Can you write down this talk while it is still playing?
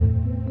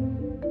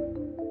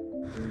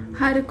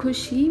हर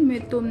खुशी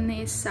में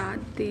तुमने साथ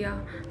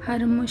दिया,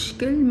 हर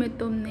मुश्किल में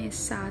तुमने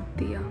साथ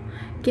दिया।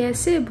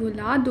 कैसे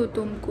भुला दूँ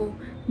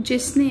तुमको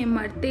जिसने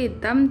मरते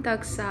दम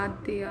तक साथ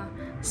दिया।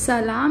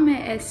 सलाम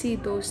है ऐसी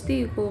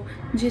दोस्ती को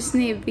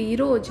जिसने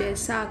वीरों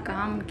जैसा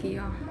काम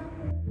किया।